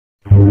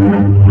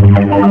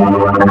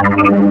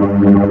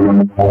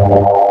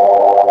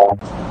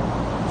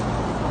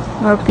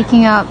We're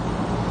picking up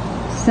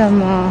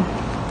some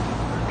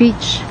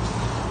peach.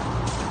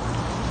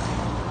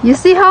 You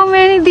see how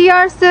many they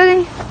are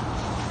selling?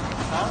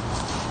 Huh?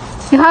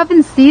 You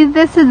haven't seen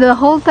this the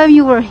whole time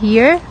you were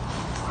here?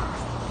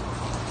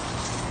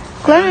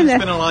 I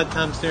spent a lot of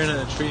time staring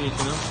at the trees,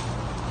 you know?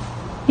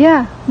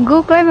 Yeah,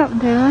 go climb up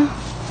there.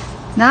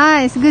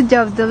 Nice, good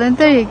job, Dylan.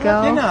 There you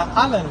go.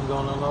 I let them go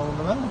alone,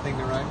 but I don't think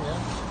they're right yet.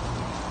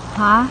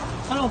 Huh?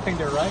 I don't think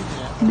they're right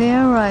yet.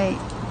 They're right.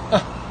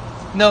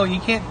 No, you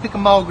can't pick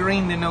them all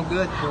green. They're no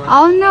good.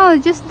 Oh no,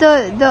 just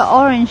the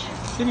orange. See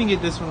if you can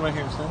get this one right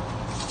here, son.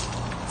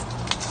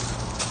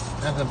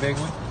 That's a big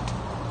one.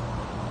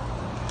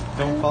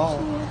 Don't fall.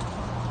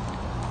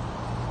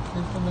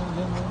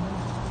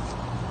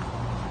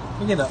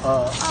 We get a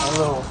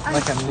little,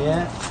 like a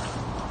net.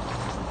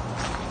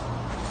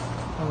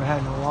 Never had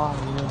in a while,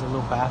 you know, the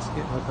little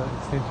basket with the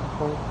extension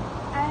cord.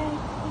 I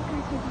think I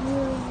could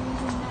really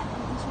use a net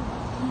and this would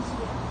be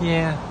easier.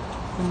 Yeah,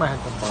 we might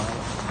have to buy it.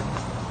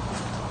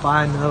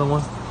 Buy another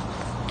one.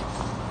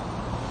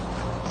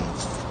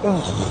 Yeah, I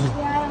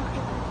don't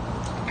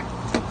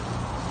think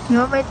You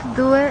want me to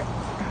do it?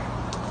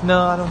 No,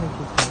 I don't think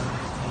you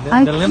I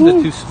can. The limbs are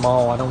can't. too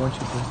small. I don't want you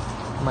to.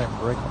 You might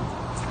break them.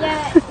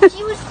 Yeah,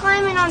 she was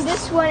climbing on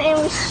this one and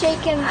was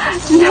shaking.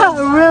 Not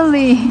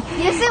really.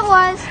 Yes, it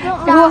was.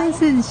 Don't It lie.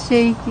 wasn't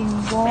shaking,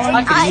 boy.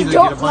 I could I easily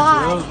don't get a bunch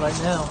lie. of those right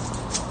now.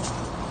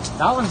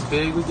 That one's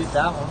big. We get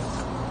that one.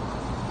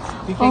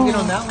 You can't get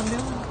on that one,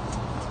 dude?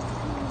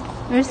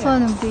 There's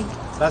one big.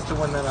 That's the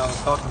one that I was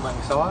talking about.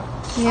 You saw it?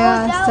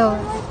 Yeah, that so.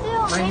 one was there.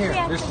 Right Maybe here. I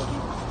This could- one.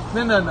 No.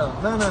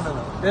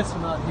 This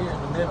one out here in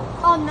the middle.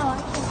 Oh no, I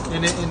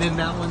can't. And then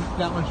that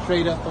one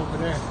straight up over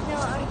there. No,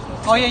 I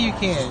can't. Oh yeah, you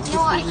can. No, Just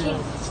I figure it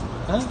can't.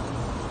 out.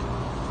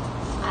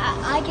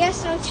 Huh? I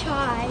guess I'll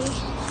try.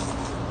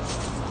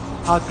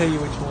 I'll tell you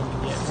which one to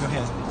get. Go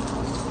ahead.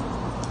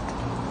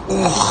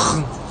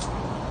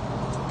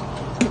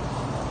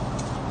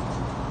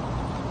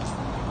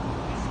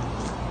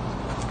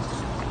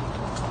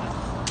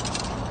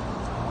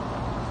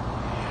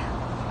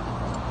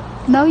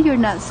 No, you're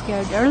not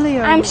scared.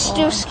 Earlier I'm you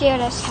still are.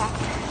 scared as heck.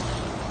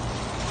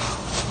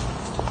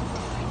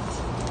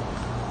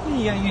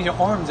 You gotta use your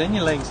arms and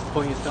your legs to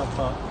pull yourself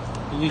up.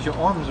 You use your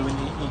arms when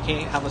you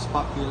can't have a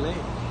spot for your leg.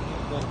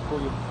 You gotta pull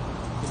your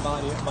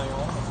body up by your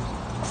arms.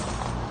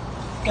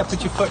 Yeah,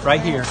 put your foot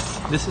right here.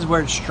 This is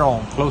where it's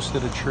strong, close to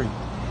the tree.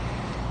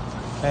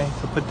 Okay,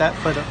 so put that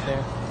foot up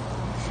there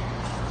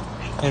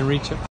and reach up.